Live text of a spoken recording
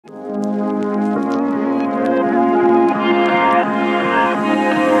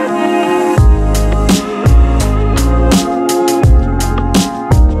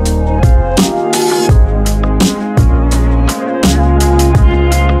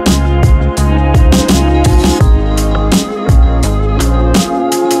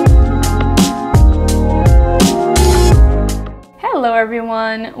Hello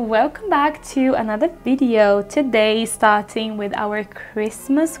everyone, welcome back to another video. Today, starting with our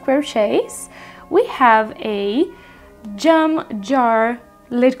Christmas crochets, we have a jam jar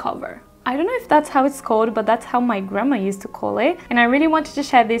lid cover. I don't know if that's how it's called, but that's how my grandma used to call it. And I really wanted to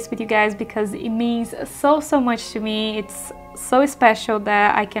share this with you guys because it means so much to me. It's so special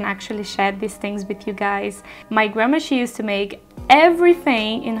that I can actually share these things with you guys. My grandma, she used to make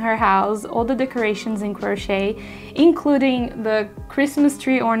everything in her house, all the decorations in crochet, including the Christmas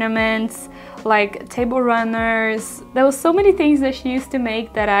tree ornaments, like table runners. There was so many things that she used to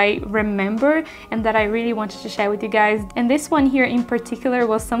make that I remember and that I really wanted to share with you guys. And this one here in particular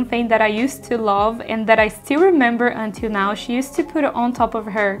was something that I used to love and that I still remember until now. She used to put it on top of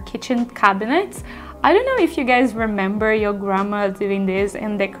her kitchen cabinets. I don't know if you guys remember your grandma doing this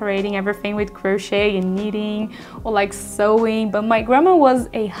and decorating everything with crochet and knitting or like sewing, but my grandma was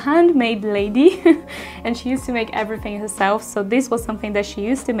a handmade lady and she used to make everything herself. So this was something that she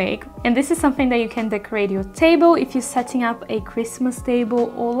used to make, and this is something that you can decorate your table if you're setting up a Christmas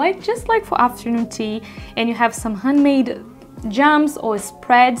table or like just like for afternoon tea and you have some handmade jams or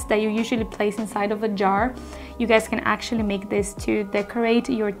spreads that you usually place inside of a jar. You guys can actually make this to decorate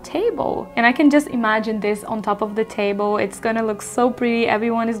your table. And I can just imagine this on top of the table. It's gonna look so pretty.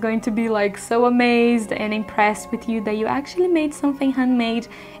 Everyone is going to be like so amazed and impressed with you that you actually made something handmade.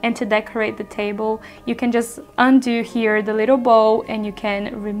 And to decorate the table, you can just undo here the little bow and you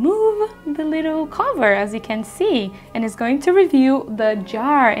can remove the little cover, as you can see. And it's going to reveal the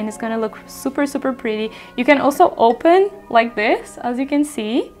jar and it's gonna look super pretty. You can also open like this, as you can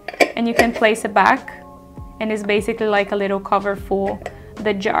see, and you can place it back. And it's basically like a little cover for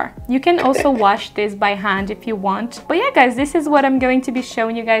the jar. You can also wash this by hand if you want. But yeah guys, this is what I'm going to be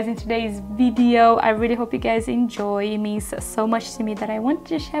showing you guys in today's video. I really hope you guys enjoy. It means so much to me that I want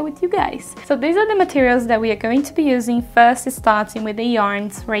to share with you guys. So these are the materials that we are going to be using. First, starting with the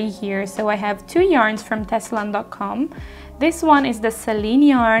yarns right here. So I have two yarns from Teslan.com. This one is the Celine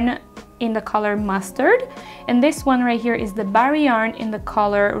yarn in the color mustard, and this one right here is the Barry yarn in the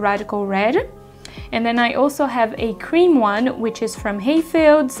color radical red. And then I also have a cream one, which is from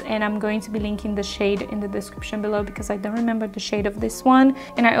Hayfield, and I'm going to be linking the shade in the description below because I don't remember the shade of this one.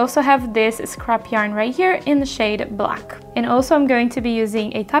 And I also have this scrap yarn right here in the shade black. And also I'm going to be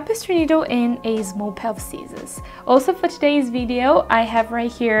using a tapestry needle and a small pair of scissors. Also for today's video, I have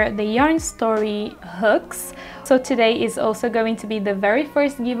right here the Yarn Story hooks. So today is also going to be the very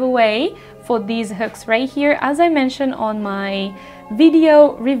first giveaway for these hooks right here, as I mentioned on my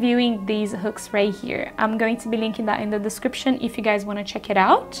video reviewing these hooks right here. I'm going to be linking that in the description if you guys want to check it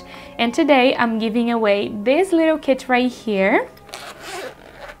out. And today I'm giving away this little kit right here.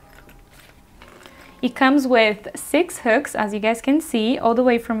 It comes with 6 hooks, as you guys can see, all the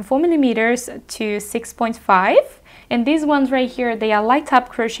way from 4mm to 6.5. And these ones right here, they are light up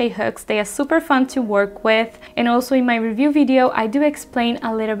crochet hooks. They are super fun to work with. And also in my review video, I do explain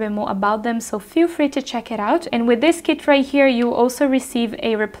a little bit more about them, so feel free to check it out. And with this kit right here, you also receive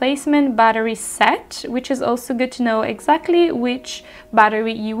a replacement battery set, which is also good to know exactly which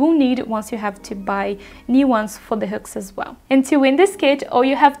battery you will need once you have to buy new ones for the hooks as well. And to win this kit, all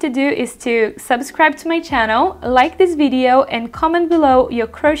you have to do is to subscribe to my channel, like this video, and comment below your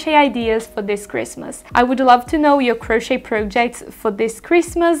crochet ideas for this Christmas. I would love to know your crochet projects for this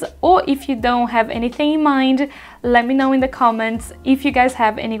Christmas, or if you don't have anything in mind, let me know in the comments. If you guys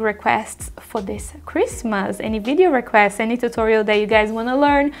have any requests for this Christmas, any video requests, any tutorial that you guys want to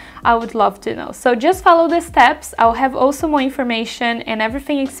learn, I would love to know. So just follow the steps. I'll have also more information and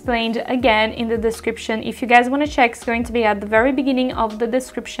everything explained again in the description. If you guys want to check, it's going to be at the very beginning of the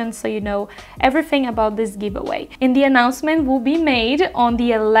description, so you know everything about this giveaway. And the announcement will be made on the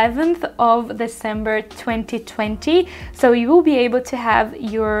 11th of December 2020, so you will be able to have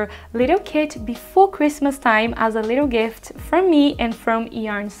your little kit before Christmas time as a little gift from me and from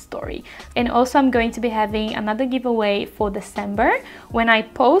Yarn Story. And also I'm going to be having another giveaway for December when I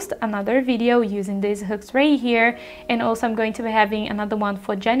post another video using these hooks right here, and also I'm going to be having another one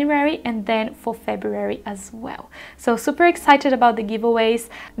for January and then for February as well. So super excited about the giveaways.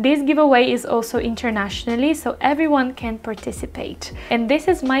 This giveaway is also internationally, so everyone can participate. And this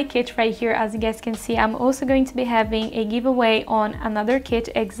is my kit right here. As you guys can see, I'm also going to be having a giveaway on another kit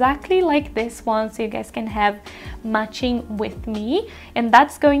exactly like this one, so you guys can have matching with me, and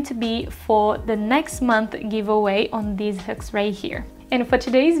that's going to be for the next month giveaway on these hooks right here. And for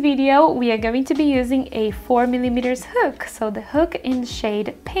today's video, we are going to be using a 4mm hook, so the hook in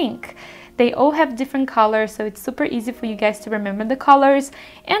shade pink. They all have different colors, so it's super easy for you guys to remember the colors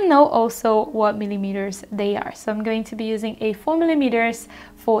and know also what millimeters they are. So I'm going to be using a 4mm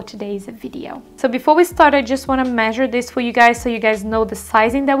for today's video. So before we start, I just want to measure this for you guys so you guys know the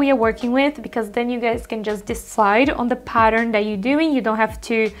sizing that we are working with, because then you guys can just decide on the pattern that you're doing. You don't have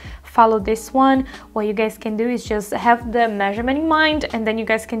to follow this one. What you guys can do is just have the measurement in mind, and then you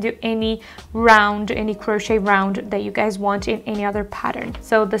guys can do any round, any crochet round that you guys want in any other pattern.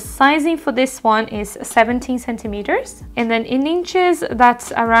 So the sizing for this one is 17 centimeters, and then in inches,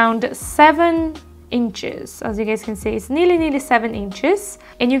 that's around 7 inches. As you guys can see, it's nearly 7 inches,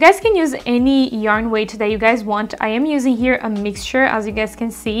 and you guys can use any yarn weight that you guys want. I am using here a mixture, as you guys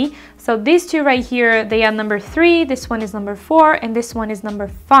can see. So these two right here, they are number 3, this one is number 4, and this one is number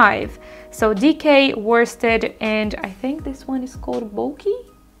 5. So DK, worsted, and I think this one is called bulky.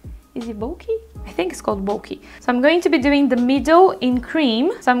 Is it bulky? I think it's called bulky. So I'm going to be doing the middle in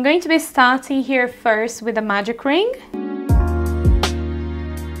cream. So I'm going to be starting here first with a magic ring.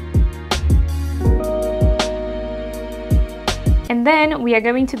 And then we are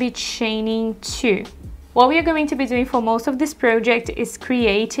going to be chaining 2. What we are going to be doing for most of this project is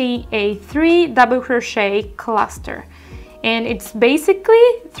creating a 3 double crochet cluster. And it's basically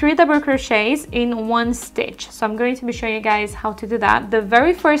 3 double crochets in 1 stitch. So I'm going to be showing you guys how to do that. The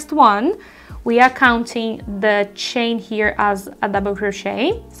very first one, we are counting the chain here as a double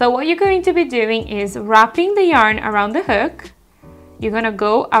crochet. So what you're going to be doing is wrapping the yarn around the hook. You're going to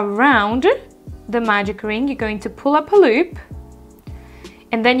go around the magic ring. You're going to pull up a loop.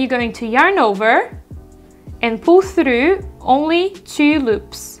 And then you're going to yarn over and pull through only 2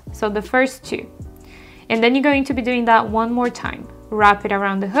 loops, so the first 2. And then you're going to be doing that one more time. Wrap it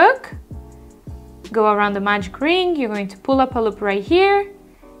around the hook, go around the magic ring, you're going to pull up a loop right here,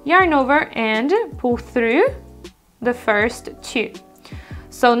 yarn over and pull through the first 2.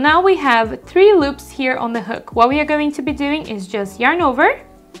 So now we have 3 loops here on the hook. What we are going to be doing is just yarn over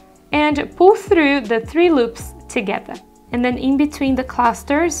and pull through the 3 loops together. And then in between the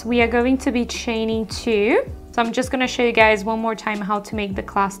clusters, we are going to be chaining 2. So I'm just going to show you guys one more time how to make the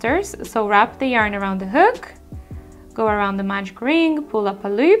clusters. So wrap the yarn around the hook, go around the magic ring, pull up a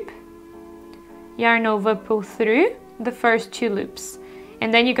loop, yarn over, pull through the first 2 loops.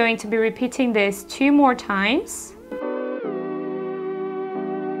 And then you're going to be repeating this 2 more times.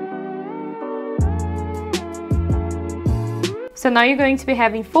 So now you're going to be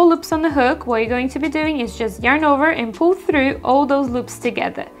having 4 loops on the hook. What you're going to be doing is just yarn over and pull through all those loops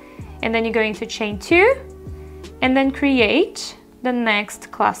together. And then you're going to chain 2 and then create the next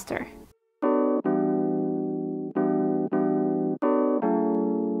cluster.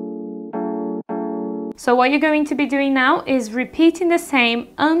 So what you're going to be doing now is repeating the same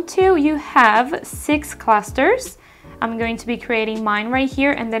until you have 6 clusters. I'm going to be creating mine right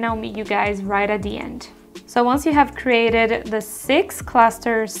here, and then I'll meet you guys right at the end. So once you have created the 6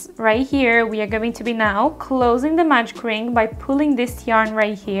 clusters right here, we are going to be now closing the magic ring by pulling this yarn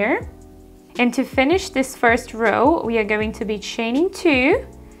right here. And to finish this first row, we are going to be chaining 2,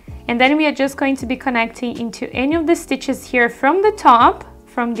 and then we are just going to be connecting into any of the stitches here from the top,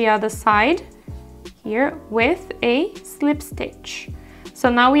 from the other side here, with a slip stitch. So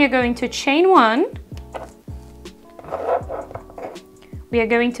now we are going to chain 1. We are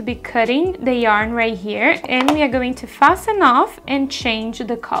going to be cutting the yarn right here, and we are going to fasten off and change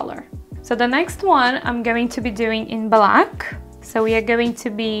the color. So the next one I'm going to be doing in black. So we are going to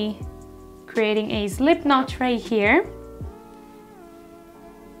be creating a slip knot right here.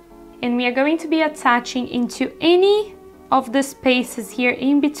 And we are going to be attaching into any of the spaces here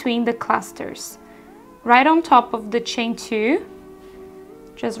in between the clusters. Right on top of the chain 2,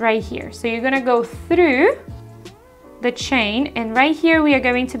 just right here. So you're gonna go through the chain, and right here we are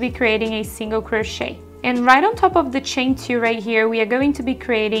going to be creating a single crochet. And right on top of the chain 2 right here, we are going to be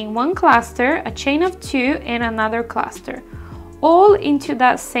creating 1 cluster, a chain of 2, and another cluster, all into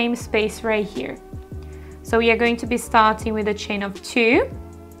that same space right here. So we are going to be starting with a chain of 2,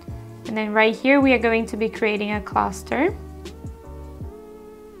 and then right here we are going to be creating a cluster,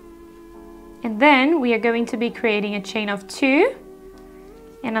 and then we are going to be creating a chain of 2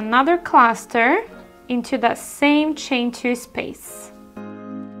 and another cluster into that same chain 2 space.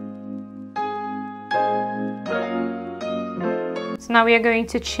 So now we are going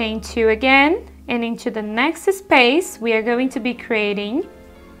to chain 2 again, and into the next space we are going to be creating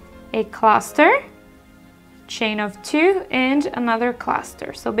a cluster, chain of 2, and another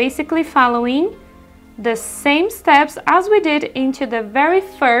cluster. So basically following the same steps as we did into the very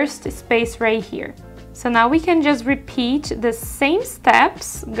first space right here. So now we can just repeat the same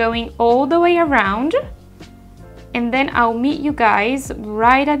steps going all the way around, and then I'll meet you guys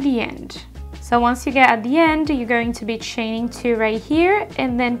right at the end. So once you get at the end, you're going to be chaining 2 right here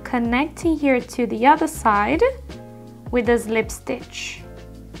and then connecting here to the other side with a slip stitch.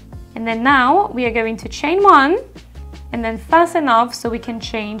 And then now we are going to chain 1 and then fasten off so we can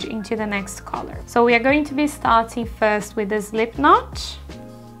change into the next color. So we are going to be starting first with the slip knot.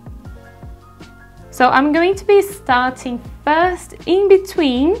 So I'm going to be starting first in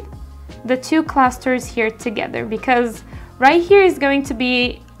between the 2 clusters here together, because right here is going to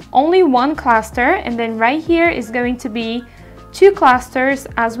be only 1 cluster, and then right here is going to be 2 clusters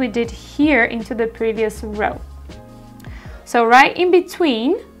as we did here into the previous row. So right in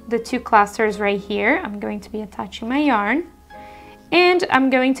between the 2 clusters right here, I'm going to be attaching my yarn and I'm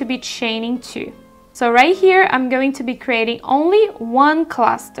going to be chaining 2. So right here I'm going to be creating only 1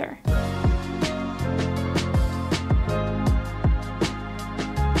 cluster.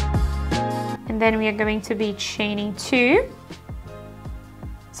 And then we are going to be chaining 2.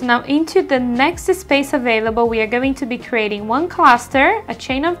 So now into the next space available, we are going to be creating 1 cluster, a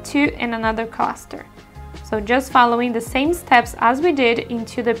chain of 2 and another cluster. So just following the same steps as we did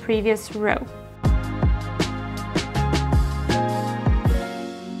into the previous row.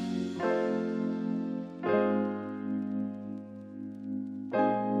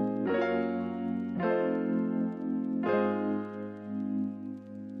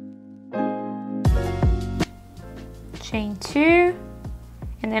 Chain 2,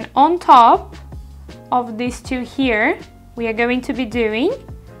 and then on top of these 2 here, we are going to be doing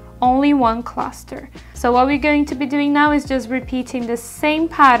only 1 cluster. So what we're going to be doing now is just repeating the same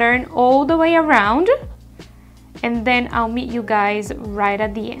pattern all the way around, and then I'll meet you guys right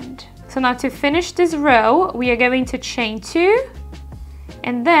at the end. So now to finish this row, we are going to chain 2,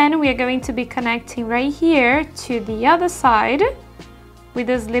 and then we are going to be connecting right here to the other side with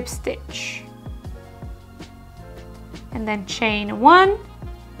a slip stitch. And then chain 1,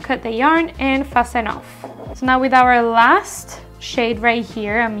 cut the yarn and fasten off. So now with our last shade right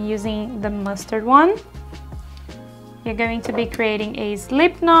here, I'm using the mustard one. You're going to be creating a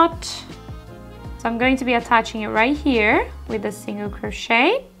slip knot. So I'm going to be attaching it right here with a single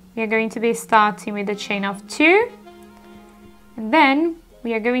crochet. We are going to be starting with a chain of 2, and then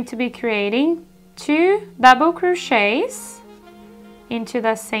we are going to be creating 2 double crochets into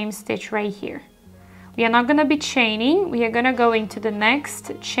the same stitch right here. We are not going to be chaining, we are going to go into the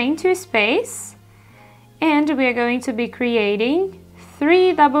next chain 2 space, and we are going to be creating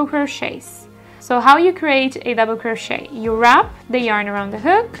 3 double crochets. So how you create a double crochet? You wrap the yarn around the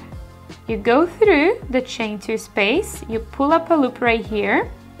hook, you go through the chain 2 space, you pull up a loop right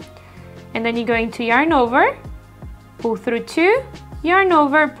here, and then you're going to yarn over, pull through 2, yarn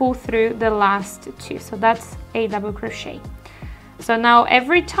over, pull through the last 2. So that's a double crochet. So now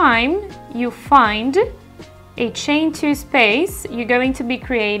every time you find a chain 2 space, you're going to be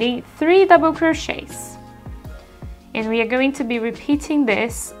creating 3 double crochets. And we are going to be repeating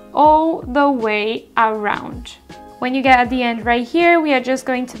this all the way around. When you get at the end right here, we are just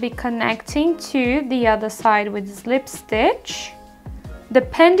going to be connecting to the other side with slip stitch.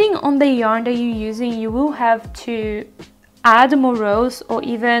 Depending on the yarn that you're using, you will have to add more rows or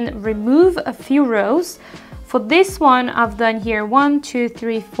even remove a few rows. For this one, I've done here 1, 2,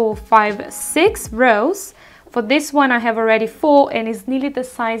 3, 4, 5, 6 rows. For this one, I have already 4, and it's nearly the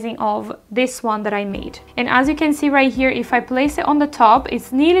sizing of this one that I made. And as you can see right here, if I place it on the top,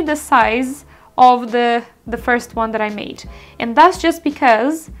 it's nearly the size of the first one that I made. And that's just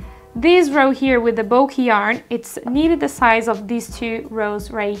because this row here with the bulky yarn, it's nearly the size of these 2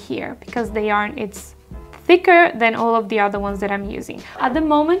 rows right here, because the yarn, it's thicker than all of the other ones that I'm using. At the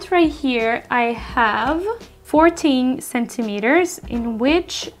moment right here, I have 14 centimeters, in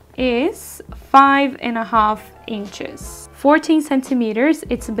which is 5.5 inches. 14 centimeters,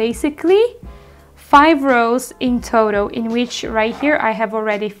 it's basically 5 rows in total, in which right here I have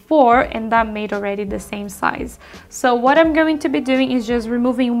already 4, and that made already the same size. So what I'm going to be doing is just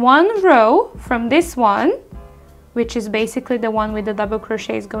removing 1 row from this one, which is basically the one with the double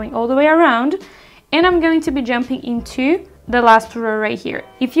crochets going all the way around, and I'm going to be jumping into the last row right here.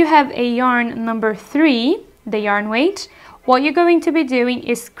 If you have a yarn number 3, the yarn weight, what you're going to be doing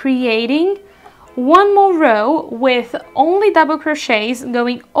is creating 1 more row with only double crochets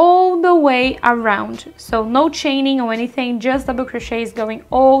going all the way around. So no chaining or anything, just double crochets going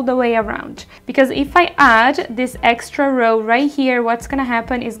all the way around. Because if I add this extra row right here, what's going to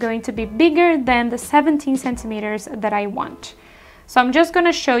happen is going to be bigger than the 17 centimeters that I want. So I'm just going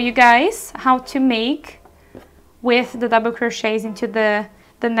to show you guys how to make with the double crochets into the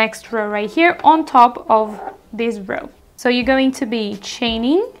next row right here on top of this row. So you're going to be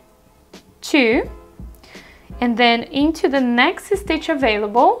chaining 2, and then into the next stitch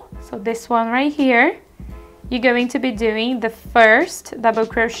available, so this one right here, you're going to be doing the first double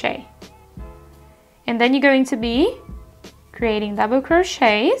crochet, and then you're going to be creating double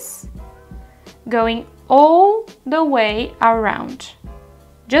crochets going all the way around,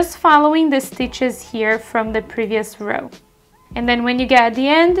 just following the stitches here from the previous row. And then when you get at the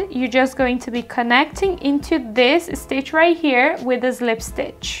end, you're just going to be connecting into this stitch right here with a slip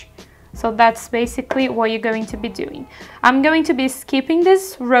stitch. So that's basically what you're going to be doing. I'm going to be skipping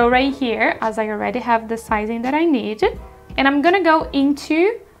this row right here as I already have the sizing that I need. And I'm gonna go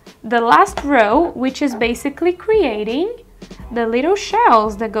into the last row, which is basically creating the little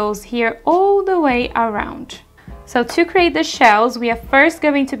shells that goes here all the way around. So to create the shells, we are first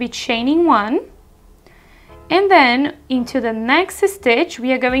going to be chaining 1, and then into the next stitch,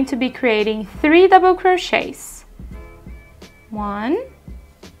 we are going to be creating 3 double crochets. 1,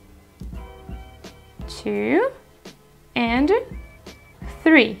 2, and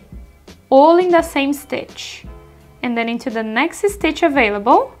 3, all in the same stitch. And then into the next stitch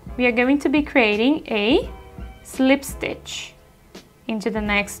available, we are going to be creating a slip stitch. Into the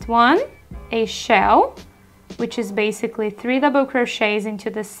next one, a shell, which is basically 3 double crochets into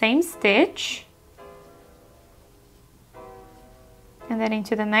the same stitch. And then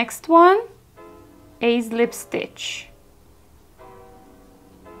into the next one, a slip stitch.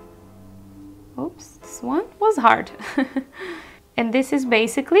 Oops, this one was hard. And this is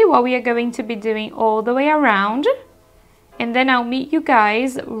basically what we are going to be doing all the way around. And then I'll meet you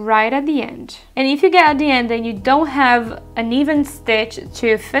guys right at the end. And if you get at the end and you don't have an even stitch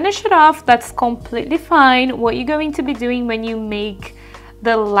to finish it off, that's completely fine. What you're going to be doing when you make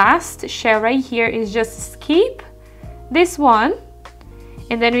the last shell right here is just skip this one,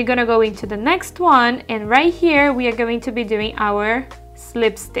 and then we're gonna go into the next one, and right here we are going to be doing our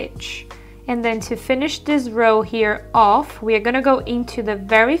slip stitch. And then to finish this row here off, we are gonna go into the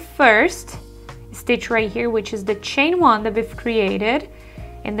very first stitch right here, which is the chain 1 that we've created.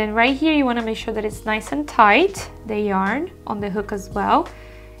 And then right here you want to make sure that it's nice and tight, the yarn on the hook as well.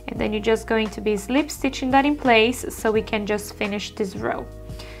 And then you're just going to be slip stitching that in place so we can just finish this row.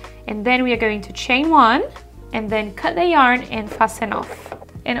 And then we are going to chain 1 and then cut the yarn and fasten off.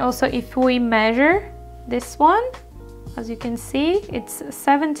 And also if we measure this one, as you can see, it's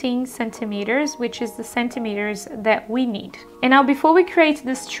 17 centimeters, which is the centimeters that we need. And now before we create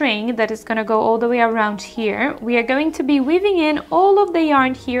the string that is gonna go all the way around here, we are going to be weaving in all of the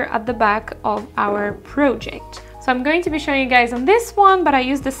yarn here at the back of our project. So I'm going to be showing you guys on this one, but I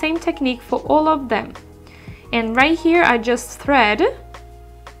use the same technique for all of them. And right here, I just thread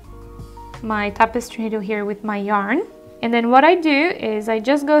my tapestry needle here with my yarn. And then what I do is I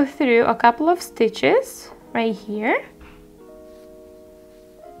just go through a couple of stitches right here.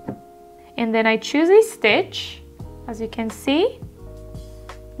 And then I choose a stitch, as you can see.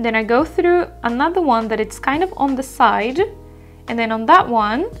 Then I go through another one that it's kind of on the side. And then on that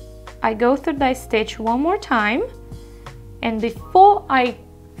one, I go through that stitch one more time. And before I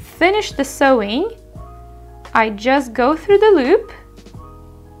finish the sewing, I just go through the loop.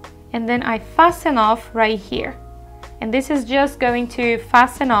 And then I fasten off right here. And this is just going to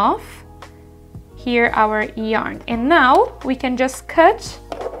fasten off here our yarn. And now we can just cut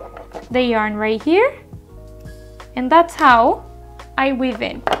the yarn right here, and that's how I weave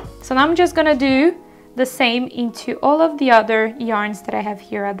in. So now I'm just gonna do the same into all of the other yarns that I have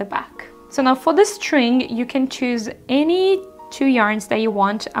here at the back. So now for the string, you can choose any 2 yarns that you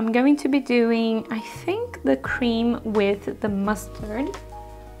want. I'm going to be doing, I think, the cream with the mustard,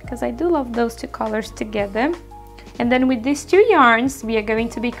 because I do love those 2 colors together. And then with these 2 yarns, we are going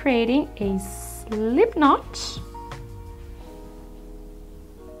to be creating a slip knot.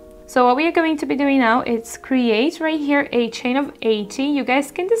 So what we are going to be doing now is create right here a chain of 80. You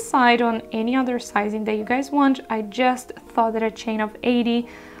guys can decide on any other sizing that you guys want. I just thought that a chain of 80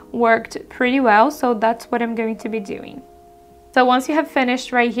 worked pretty well, so that's what I'm going to be doing. So once you have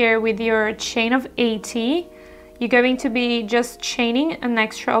finished right here with your chain of 80, you're going to be just chaining an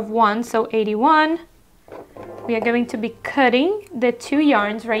extra of 1, so 81. We are going to be cutting the 2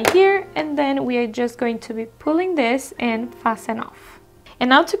 yarns right here, and then we are just going to be pulling this and fasten off. And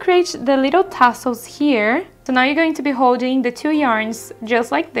now to create the little tassels here, so now you're going to be holding the 2 yarns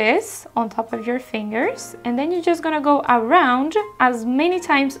just like this on top of your fingers, and then you're just gonna go around as many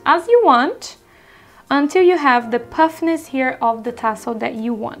times as you want until you have the puffness here of the tassel that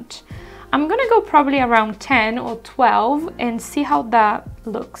you want. I'm gonna go probably around 10 or 12 and see how that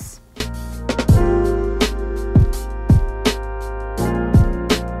looks.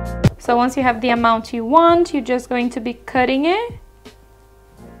 So once you have the amount you want, you're just going to be cutting it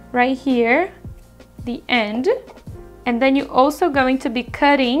right here, the end, and then you're also going to be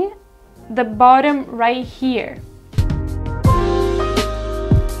cutting the bottom right here.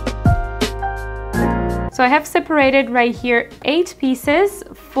 So I have separated right here 8 pieces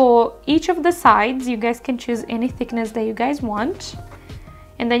for each of the sides. You guys can choose any thickness that you guys want.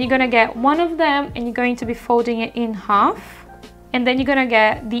 And then you're gonna get one of them and you're going to be folding it in half. And then you're gonna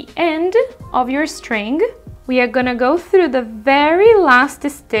get the end of your string. We are gonna go through the very last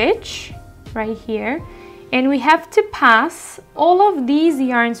stitch right here. And we have to pass all of these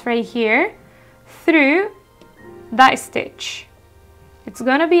yarns right here through that stitch. It's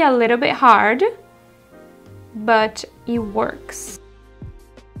gonna be a little bit hard, but it works.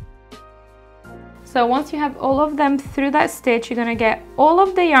 So once you have all of them through that stitch, you're gonna get all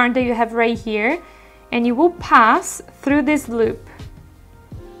of the yarn that you have right here, and you will pass through this loop,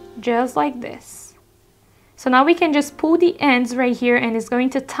 just like this. So now we can just pull the ends right here, and it's going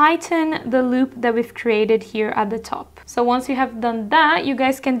to tighten the loop that we've created here at the top. So once you have done that, you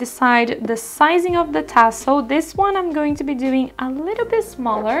guys can decide the sizing of the tassel. This one I'm going to be doing a little bit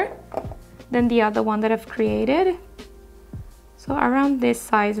smaller than the other one that I've created. So around this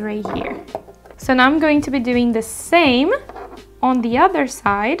size right here. So now I'm going to be doing the same on the other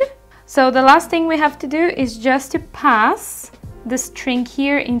side. So the last thing we have to do is just to pass the string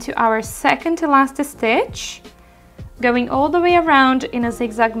here into our second to last stitch, going all the way around in a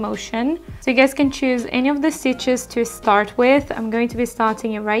zigzag motion. So you guys can choose any of the stitches to start with. I'm going to be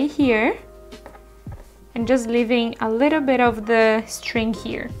starting it right here and just leaving a little bit of the string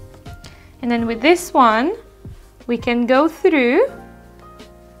here. And then with this one, we can go through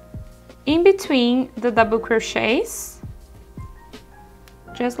in between the double crochets,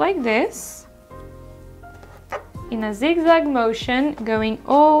 just like this, in a zigzag motion, going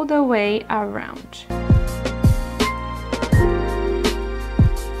all the way around.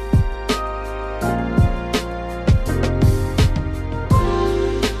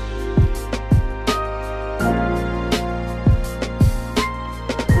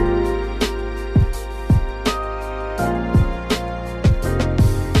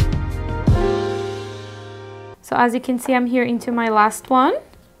 So as you can see, I'm here into my last one.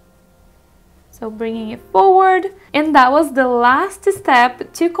 So bringing it forward. And that was the last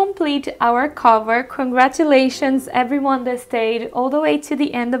step to complete our cover. Congratulations everyone that stayed all the way to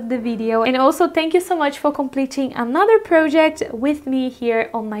the end of the video. And also thank you so much for completing another project with me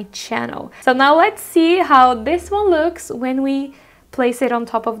here on my channel. So now let's see how this one looks when we place it on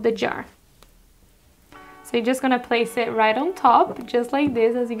top of the jar. So you're just gonna place it right on top, just like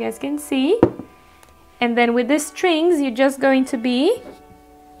this, as you guys can see. And then with the strings, you're just going to be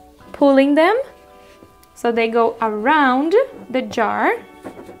pulling them so they go around the jar.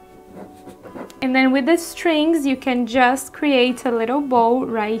 And then with the strings, you can just create a little bow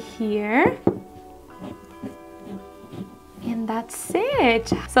right here. And that's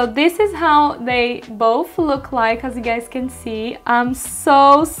it. So this is how they both look like, as you guys can see. I'm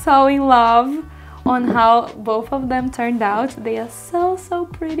so in love on how both of them turned out. They are so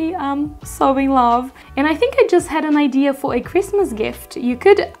pretty. I'm so in love. And I think I just had an idea for a Christmas gift. You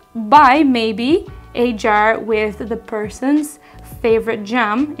could buy maybe a jar with the person's favorite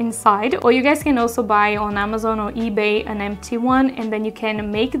jam inside, or you guys can also buy on Amazon or eBay an empty one, and then you can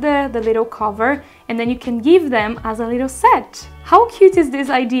make the little cover, and then you can give them as a little set. How cute is this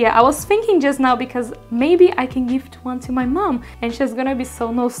idea? I was thinking just now, because maybe I can gift one to my mom, and she's gonna be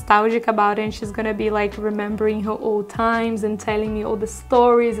so nostalgic about it, and she's gonna be like remembering her old times and telling me all the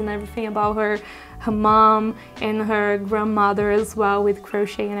stories and everything about her mom and her grandmother as well, with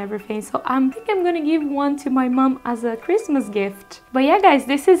crochet and everything. So I think I'm gonna give one to my mom as a Christmas gift. But yeah guys,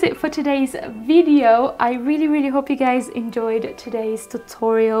 this is it for today's video. I really hope you guys enjoyed today's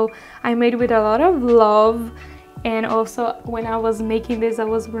tutorial. I made with a lot of love, and also when I was making this, I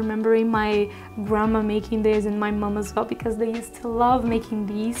was remembering my grandma making this and my mom as well, because they used to love making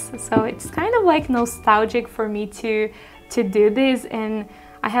these. So it's kind of like nostalgic for me to do this, and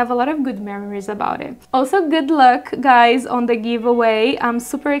I have a lot of good memories about it. Also, good luck guys on the giveaway. I'm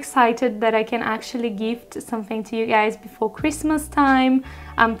super excited that I can actually gift something to you guys before Christmas time.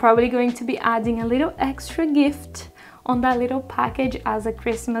 I'm probably going to be adding a little extra gift on that little package as a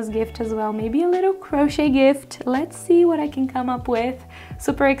Christmas gift as well. Maybe a little crochet gift. Let's see what I can come up with.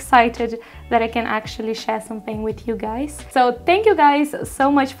 Super excited that I can actually share something with you guys. So thank you guys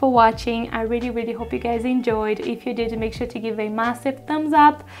so much for watching. I really hope you guys enjoyed. If you did, make sure to give a massive thumbs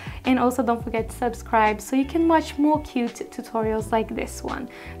up, and also don't forget to subscribe so you can watch more cute tutorials like this one.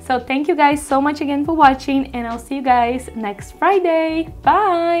 So thank you guys so much again for watching, and I'll see you guys next Friday.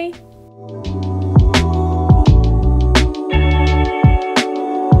 Bye!